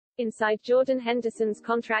Inside Jordan Henderson's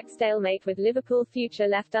contract stalemate with Liverpool, future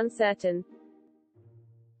left uncertain.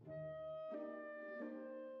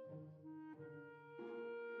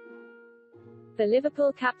 The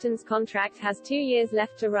Liverpool captain's contract has 2 years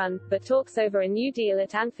left to run, but talks over a new deal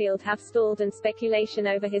at Anfield have stalled and speculation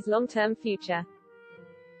over his long-term future.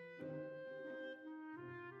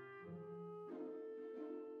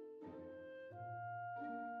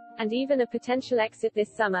 And even a potential exit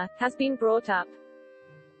this summer has been brought up.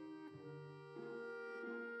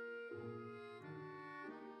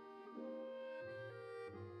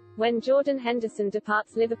 When Jordan Henderson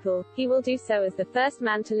departs Liverpool, he will do so as the first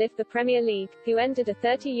man to lift the Premier League, who ended a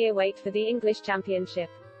 30-year wait for the English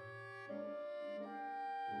Championship.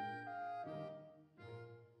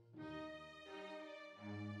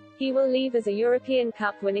 He will leave as a European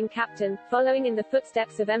Cup-winning captain, following in the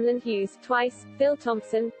footsteps of Emlyn Hughes twice, Phil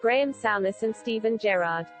Thompson, Graham Souness and Steven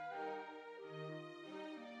Gerrard.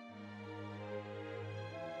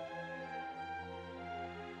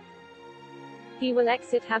 He will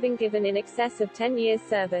exit having given in excess of 10 years'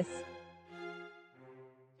 service.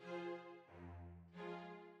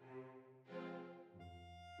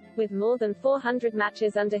 With more than 400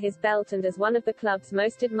 matches under his belt and as one of the club's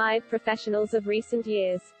most admired professionals of recent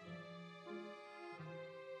years.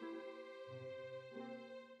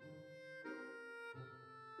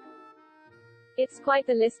 It's quite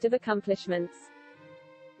the list of accomplishments.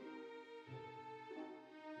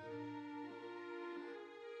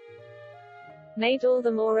 Made all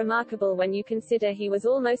the more remarkable when you consider he was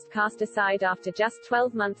almost cast aside after just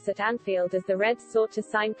 12 months at Anfield as the Reds sought to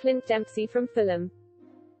sign Clint Dempsey from Fulham.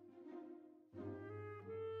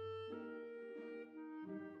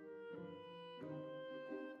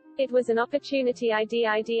 It was an opportunity I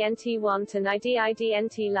didn't want and I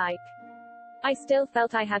didn't like. I still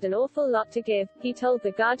felt I had an awful lot to give, he told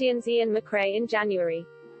The Guardian's Ian McRae in January.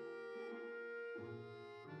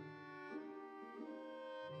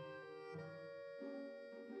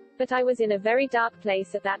 But I was in a very dark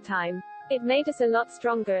place at that time. It made us a lot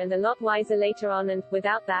stronger and a lot wiser later on, and,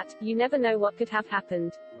 without that, you never know what could have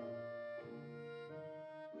happened.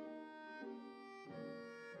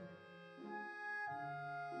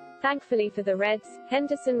 Thankfully for the Reds,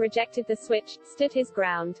 Henderson rejected the switch, stood his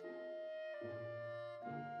ground.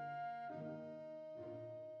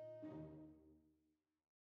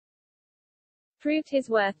 Proved his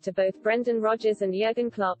worth to both Brendan Rodgers and Jurgen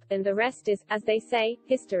Klopp, and the rest is, as they say,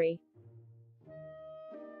 history.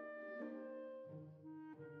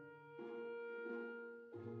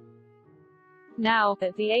 Now,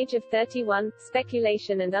 at the age of 31,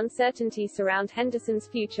 speculation and uncertainty surround Henderson's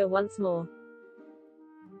future once more.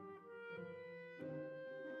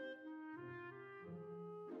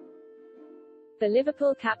 The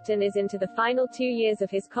Liverpool captain is into the final 2 years of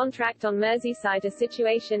his contract on Merseyside, a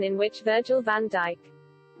situation in which Virgil van Dijk,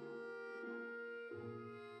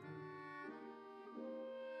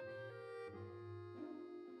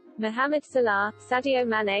 Mohamed Salah, Sadio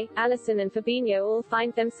Mane, Alisson and Fabinho all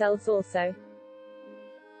find themselves also.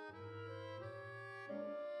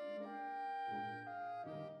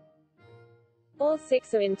 All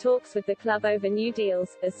six are in talks with the club over new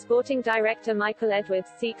deals, as sporting director Michael Edwards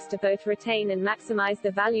seeks to both retain and maximise the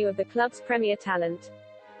value of the club's premier talent.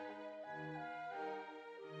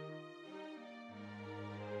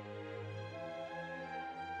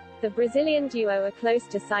 The Brazilian duo are close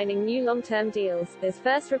to signing new long-term deals, as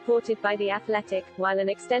first reported by The Athletic, while an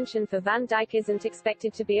extension for Van Dijk isn't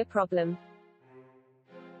expected to be a problem.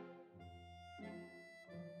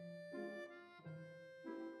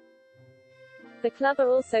 The club are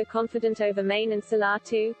also confident over Mane and Salah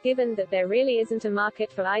too, given that there really isn't a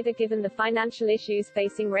market for either given the financial issues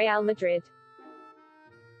facing Real Madrid.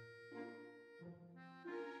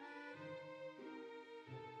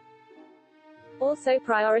 Also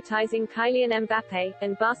prioritizing Kylian Mbappé,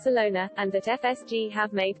 and Barcelona, and that FSG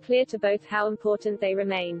have made clear to both how important they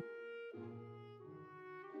remain.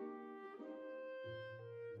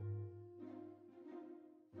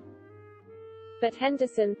 But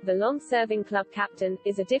Henderson, the long-serving club captain,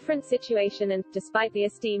 is a different situation and, despite the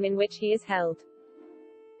esteem in which he is held,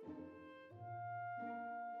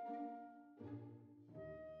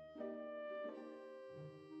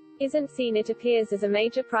 isn't seen, it appears, as a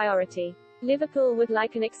major priority. Liverpool would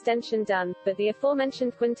like an extension done, but the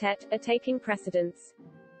aforementioned quintet are taking precedence.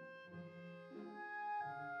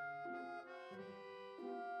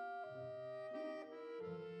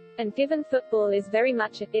 And given football is very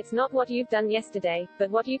much a, it's not what you've done yesterday,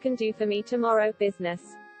 but what you can do for me tomorrow,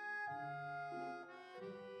 business.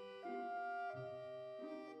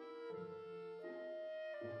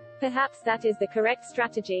 Perhaps that is the correct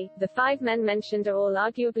strategy. The 5 men mentioned are all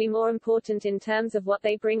arguably more important in terms of what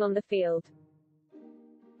they bring on the field.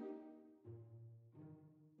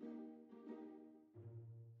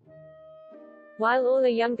 While all are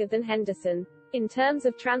younger than Henderson. In terms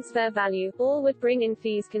of transfer value, all would bring in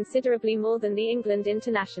fees considerably more than the England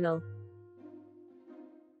international.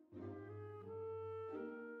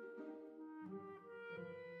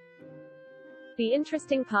 The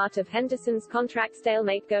interesting part of Henderson's contract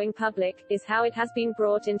stalemate going public, is how it has been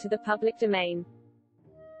brought into the public domain.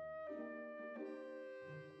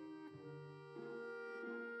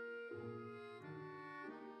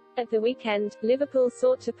 At the weekend, Liverpool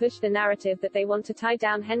sought to push the narrative that they want to tie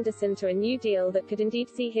down Henderson to a new deal that could indeed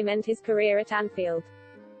see him end his career at Anfield.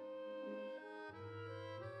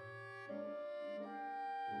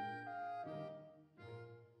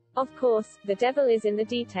 Of course, the devil is in the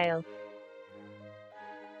detail.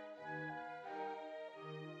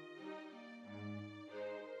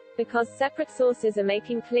 Because separate sources are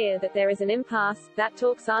making clear that there is an impasse, that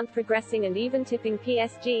talks aren't progressing and even tipping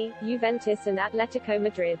PSG, Juventus and Atletico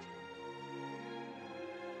Madrid.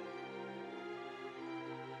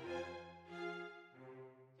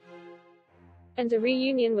 And a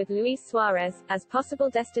reunion with Luis Suarez, as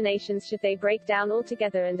possible destinations should they break down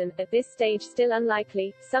altogether and an, at this stage still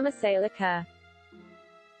unlikely, summer sale occur.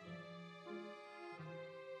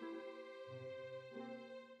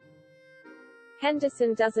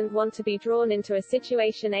 Henderson doesn't want to be drawn into a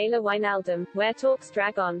situation a la Wijnaldum, where talks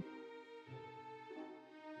drag on.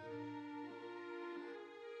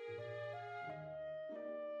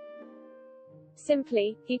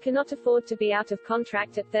 Simply, he cannot afford to be out of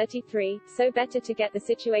contract at 33, so better to get the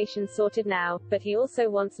situation sorted now, but he also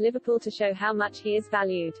wants Liverpool to show how much he is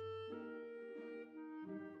valued.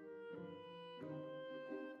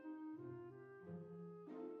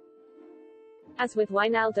 As with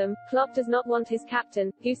Wijnaldum, Klopp does not want his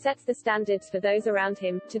captain, who sets the standards for those around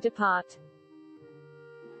him, to depart.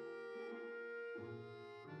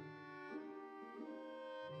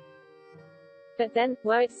 But then,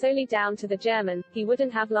 were it solely down to the German, he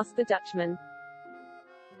wouldn't have lost the Dutchman.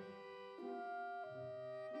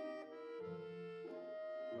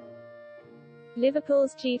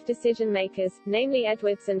 Liverpool's chief decision-makers, namely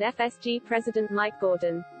Edwards and FSG president Mike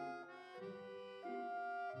Gordon,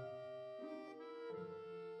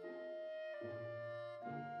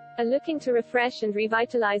 are looking to refresh and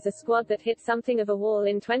revitalize a squad that hit something of a wall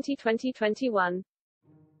in 2020-21.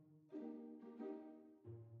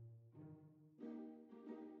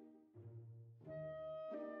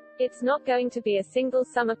 It's not going to be a single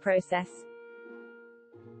summer process.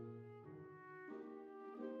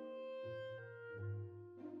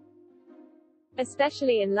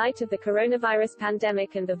 Especially in light of the coronavirus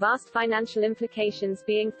pandemic and the vast financial implications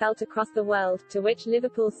being felt across the world, to which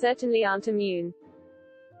Liverpool certainly aren't immune.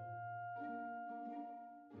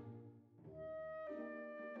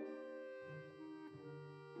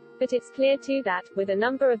 But it's clear too that, with a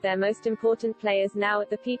number of their most important players now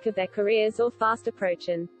at the peak of their careers or fast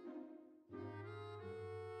approaching,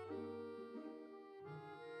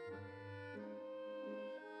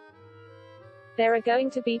 there are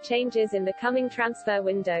going to be changes in the coming transfer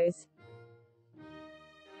windows.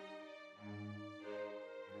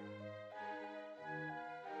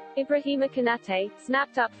 Ibrahima Konate,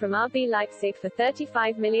 snapped up from RB Leipzig for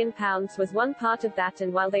 £35 million, was one part of that,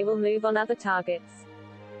 and while they will move on other targets,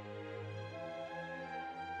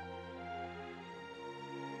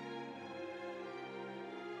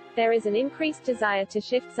 there is an increased desire to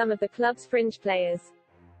shift some of the club's fringe players.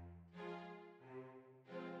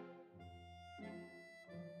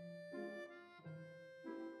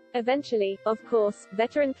 Eventually, of course,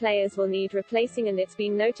 veteran players will need replacing, and it's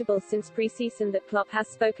been notable since pre-season that Klopp has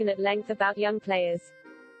spoken at length about young players.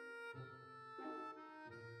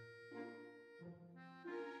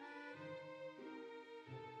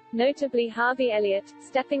 Notably Harvey Elliott,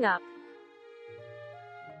 stepping up.